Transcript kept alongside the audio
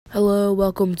Hello,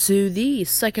 welcome to the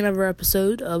second ever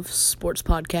episode of Sports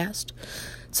Podcast.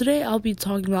 Today I'll be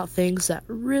talking about things that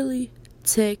really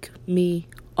tick me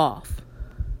off.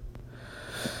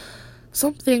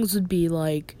 Some things would be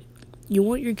like, you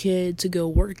want your kid to go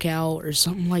work out or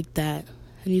something like that,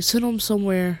 and you send them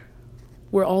somewhere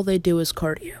where all they do is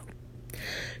cardio.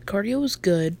 Cardio is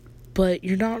good, but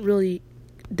you're not really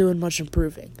doing much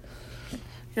improving.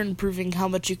 You're improving how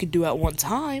much you can do at one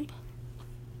time,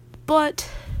 but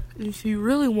if you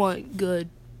really want good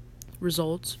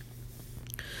results,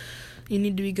 you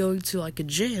need to be going to like a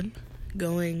gym,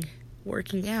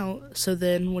 working out, so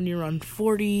then when you run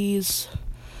 40s,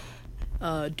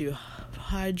 do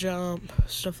high jump,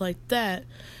 stuff like that,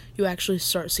 you actually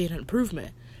start seeing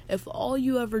improvement. If all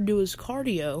you ever do is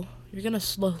cardio, you're gonna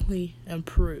slowly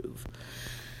improve.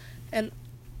 And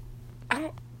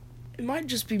it might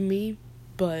just be me,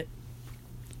 but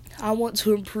I want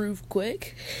to improve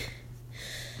quick.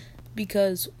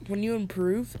 Because when you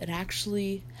improve, it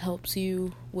actually helps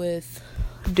you with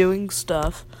doing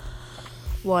stuff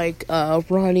like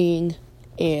running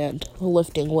and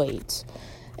lifting weights.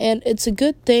 And it's a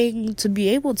good thing to be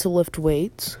able to lift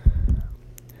weights.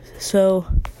 So,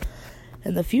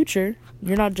 in the future,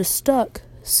 you're not just stuck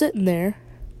sitting there,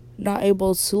 not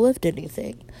able to lift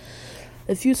anything.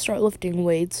 If you start lifting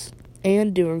weights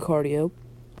and doing cardio,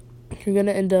 you're going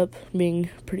to end up being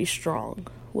pretty strong,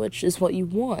 which is what you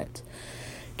want,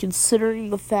 considering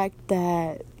the fact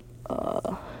that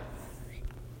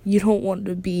you don't want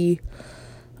to be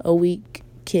a weak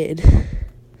kid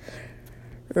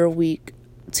or a weak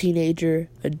teenager,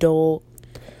 adult,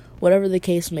 whatever the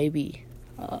case may be.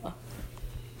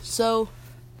 So,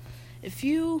 if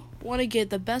you want to get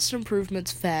the best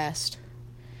improvements fast,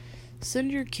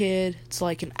 send your kid to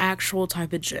like an actual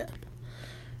type of gym.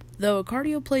 Though a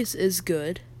cardio place is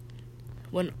good,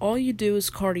 when all you do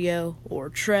is cardio or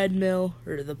treadmill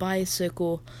or the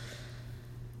bicycle,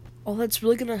 all that's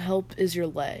really going to help is your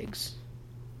legs.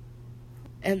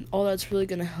 And all that's really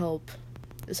going to help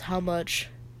is how much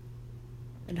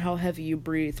and how heavy you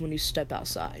breathe when you step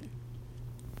outside.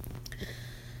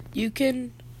 You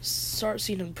can start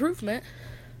seeing improvement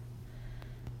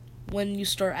when you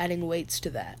start adding weights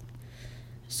to that.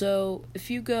 So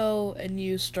if you go and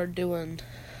you start doing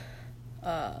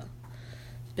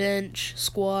bench,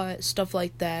 squat, stuff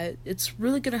like that, it's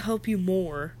really going to help you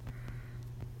more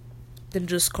than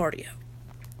just cardio.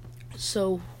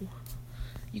 So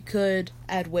you could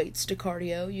add weights to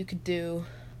cardio. You could do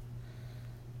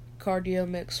cardio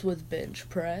mixed with bench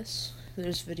press.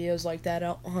 There's videos like that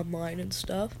out online and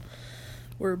stuff,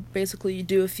 where basically you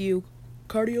do a few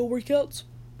cardio workouts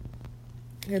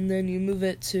and then you move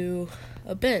it to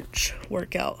a bench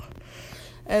workout.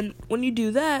 And when you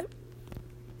do that,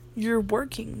 you're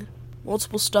working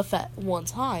multiple stuff at one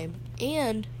time,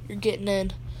 and you're getting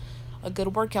in a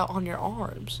good workout on your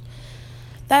arms.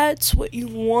 That's what you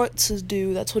want to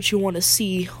do. That's what you want to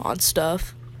see on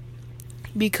stuff.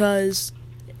 Because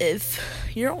if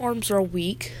your arms are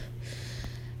weak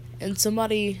and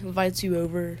somebody invites you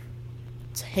over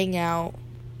to hang out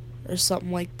or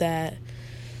something like that,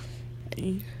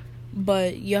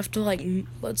 but you have to,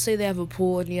 let's say they have a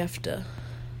pool and you have to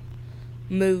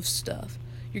move stuff,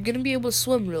 you're going to be able to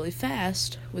swim really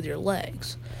fast with your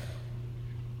legs.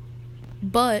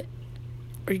 But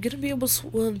are you going to be able to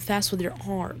swim fast with your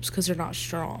arms because they're not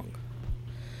strong?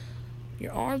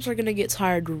 Your arms are going to get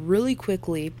tired really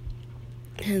quickly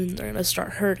and they're going to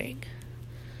start hurting.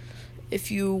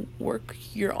 If you work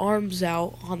your arms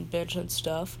out on bench and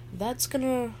stuff, that's going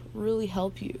to really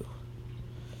help you.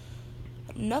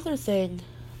 Another thing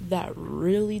that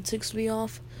really ticks me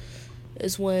off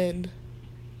is when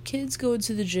kids go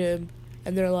into the gym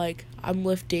and they're like, I'm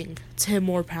lifting 10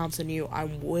 more pounds than you,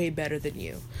 I'm way better than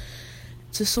you,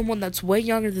 to someone that's way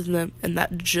younger than them and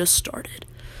that just started.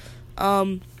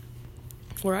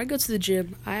 Where I go to the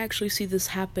gym, I actually see this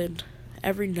happen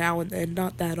every now and then,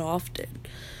 not that often,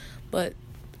 but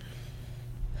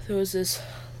there was this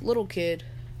little kid,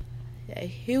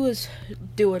 he was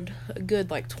doing a good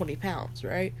 20 pounds,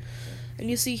 right? And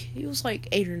you see, he was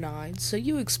 8 or 9, so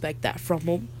you expect that from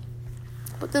him.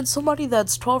 But then somebody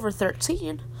that's 12 or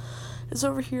 13 is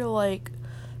over here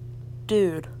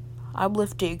dude, I'm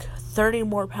lifting 30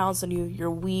 more pounds than you,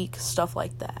 you're weak, stuff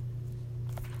like that.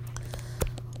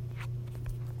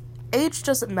 Age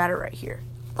doesn't matter right here.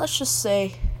 Let's just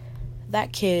say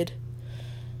that kid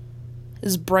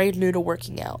is brand new to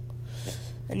working out,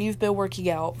 and you've been working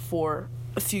out for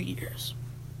a few years.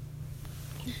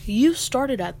 You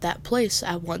started at that place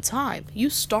at one time. You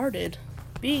started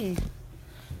being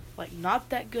not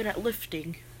that good at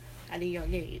lifting at a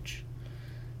young age.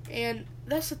 And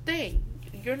that's the thing.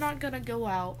 you're not gonna go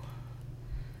out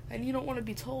and you don't want to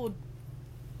be told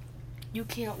you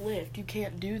can't lift, you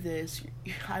can't do this,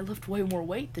 I lift way more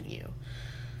weight than you.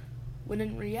 When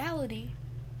in reality,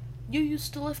 you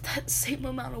used to lift that same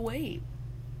amount of weight.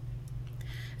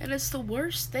 And it's the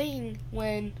worst thing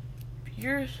when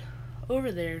you're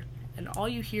over there and all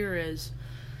you hear is,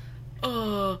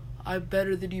 I'm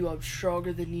better than you, I'm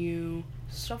stronger than you,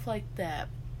 stuff like that.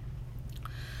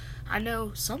 I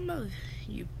know some of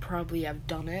you probably have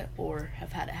done it or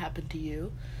have had it happen to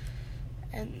you.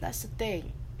 And that's the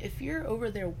thing. If you're over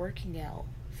there working out,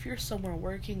 if you're somewhere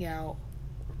working out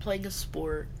or playing a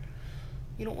sport,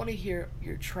 you don't want to hear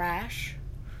you're trash,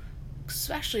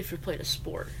 especially if you're playing a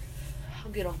sport.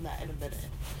 I'll get on that in a minute.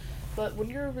 But when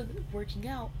you're over working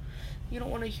out, you don't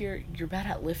want to hear you're bad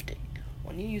at lifting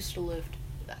when you used to lift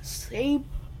that same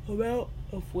amount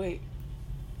of weight.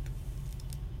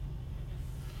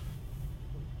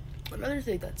 Another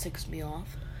thing that ticks me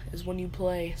off is when you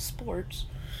play sports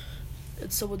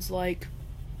and someone's like,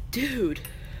 dude,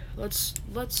 let's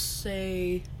just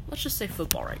say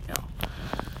football right now.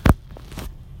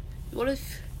 What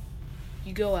if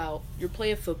you go out, you're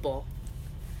playing football,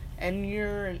 and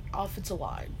you're an offensive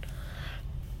line,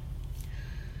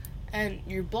 and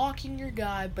you're blocking your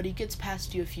guy, but he gets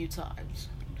past you a few times.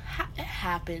 It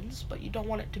happens, but you don't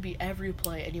want it to be every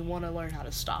play, and you want to learn how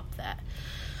to stop that.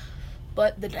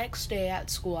 But the next day at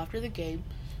school after the game,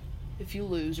 if you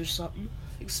lose or something,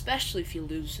 especially if you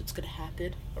lose, it's going to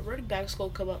happen, a running back's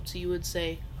going to come up to you and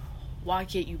say, why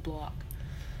can't you block?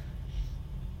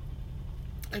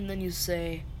 And then you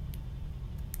say,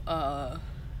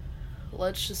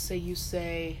 let's just say you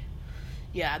say,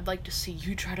 yeah, I'd like to see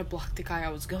you try to block the guy I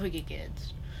was going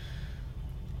against.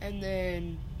 And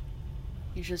then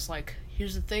you're just like,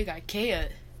 here's the thing, I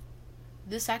can't.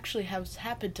 This actually has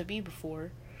happened to me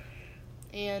before.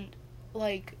 And,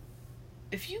 like,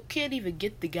 if you can't even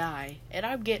get the guy, and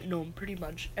I'm getting him pretty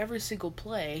much every single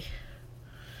play,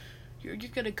 you're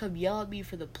gonna come yell at me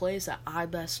for the plays that I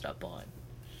messed up on.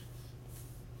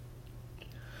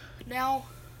 Now,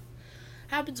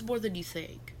 happens more than you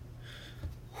think.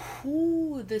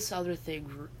 This other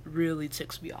thing really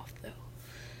ticks me off, though.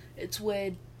 It's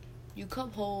when you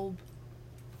come home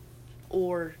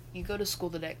or you go to school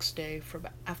the next day from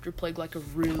after playing like a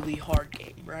really hard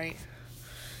game, right?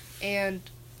 And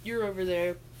you're over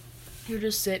there, you're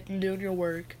just sitting doing your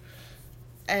work,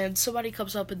 and somebody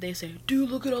comes up and they say, dude,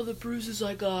 look at all the bruises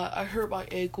I got, I hurt my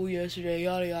ankle yesterday,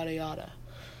 yada yada yada.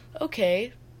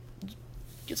 Okay,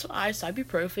 get some ice,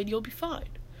 ibuprofen, you'll be fine.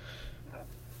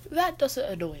 That doesn't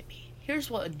annoy me.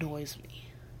 Here's what annoys me.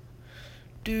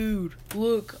 Dude,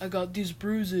 look, I got these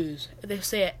bruises. And they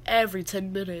say it every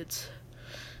 10 minutes.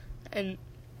 And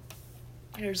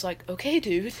there's like, okay,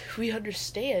 dude, we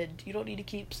understand. You don't need to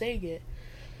keep saying it.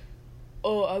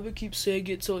 Oh, I'm gonna keep saying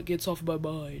it so it gets off my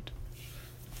mind.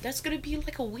 That's gonna be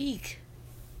like a week.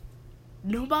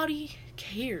 Nobody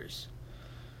cares.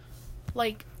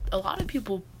 Like, a lot of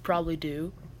people probably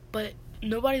do, but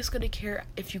nobody's gonna care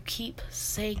if you keep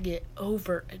saying it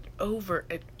over and over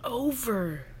and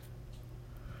over.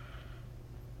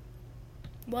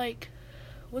 Like,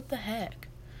 what the heck?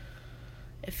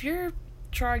 If you're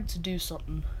trying to do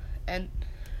something and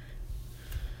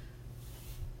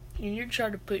you're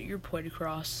trying to put your point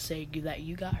across saying that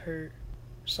you got hurt,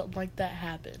 something like that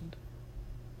happened,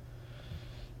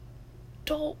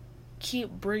 don't keep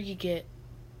bringing it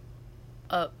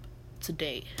up to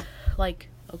date. Like,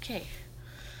 okay,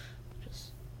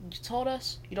 just, you told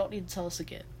us, you don't need to tell us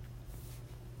again.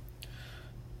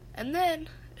 And then,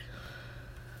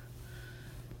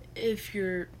 if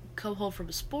you're come home from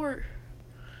a sport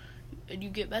and you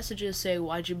get messages saying,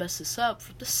 why'd you mess this up,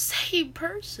 from the same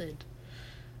person,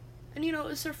 and you know,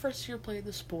 it's their first year playing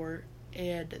the sport,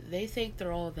 and they think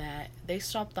they're all that, they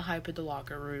stop the hype in the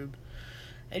locker room,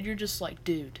 and you're just like,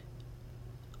 dude,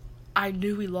 I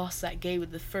knew we lost that game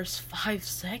in the first 5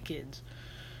 seconds.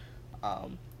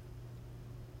 And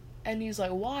he's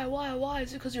like, why?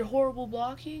 Is it because you're horrible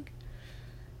blocking?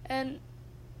 And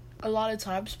a lot of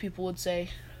times people would say,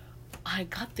 I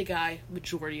got the guy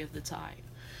majority of the time.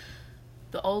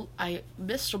 I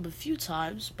missed him a few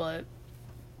times, but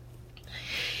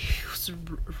he was a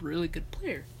really good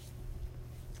player.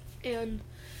 And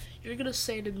you're gonna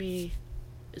say to me,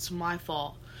 it's my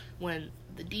fault when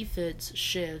the defense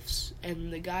shifts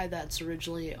and the guy that's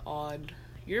originally on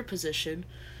your position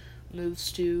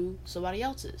moves to somebody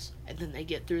else's, and then they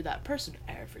get through that person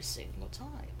every single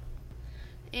time.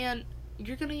 And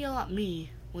you're gonna yell at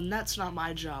me when that's not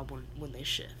my job when they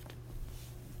shift.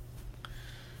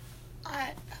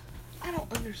 I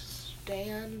don't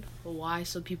understand why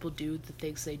some people do the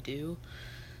things they do,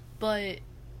 but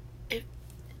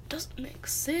doesn't make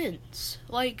sense.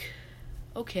 Like,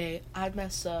 okay, I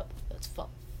mess up. That's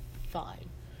fine.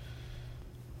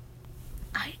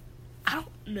 I don't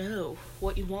know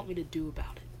what you want me to do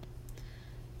about it.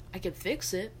 I can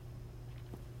fix it,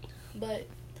 but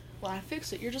when I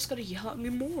fix it, you're just gonna yell at me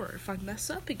more if I mess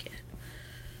up again.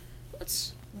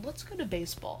 Let's go to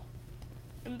baseball.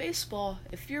 In baseball,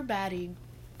 if you're batting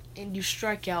and you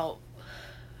strike out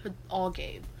all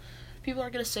game, people are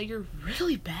gonna say you're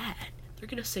really bad. They're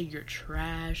gonna say you're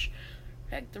trash.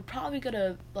 Heck, they're probably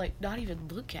gonna not even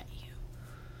look at you.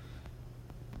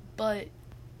 But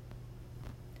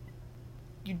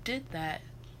you did that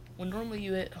when normally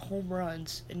you hit home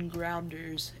runs and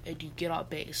grounders and you get on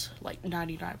base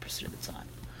 99% of the time.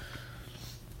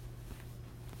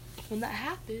 When that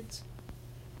happens,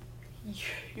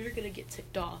 you're gonna get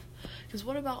ticked off. Because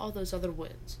what about all those other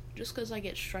wins? Just because I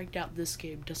get striked out this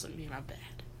game doesn't mean I'm bad.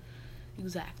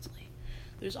 Exactly.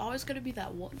 There's always gonna be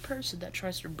that one person that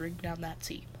tries to bring down that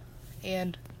team.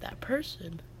 And that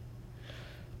person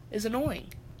is annoying.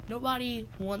 Nobody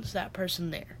wants that person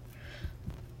there.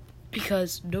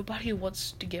 Because nobody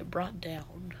wants to get brought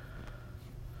down.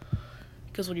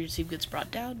 Because when your team gets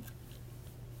brought down,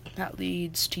 that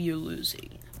leads to you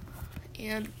losing.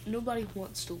 And nobody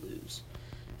wants to lose.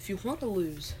 If you want to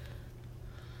lose,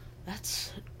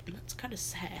 that's kind of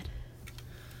sad.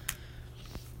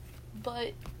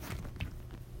 But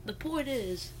the point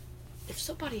is, if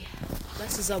somebody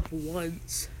messes up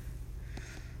once,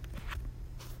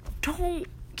 don't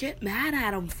get mad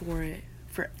at them for it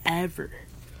forever.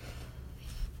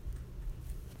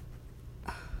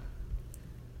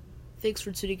 Thanks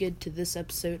for tuning in to this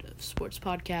episode of Sports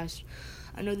Podcast.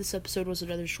 I know this episode was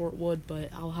another short one, but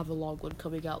I'll have a long one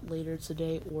coming out later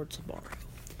today or tomorrow.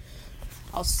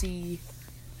 I'll see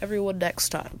everyone next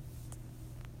time.